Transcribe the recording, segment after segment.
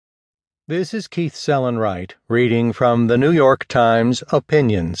This is Keith Sellen-Wright reading from the New York Times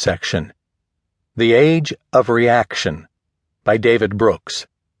Opinion section. The Age of Reaction by David Brooks.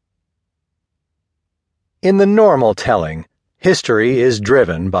 In the normal telling, history is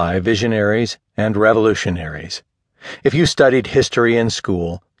driven by visionaries and revolutionaries. If you studied history in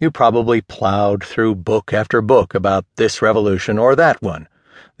school, you probably plowed through book after book about this revolution or that one,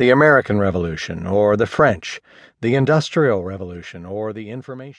 the American Revolution or the French, the Industrial Revolution or the Information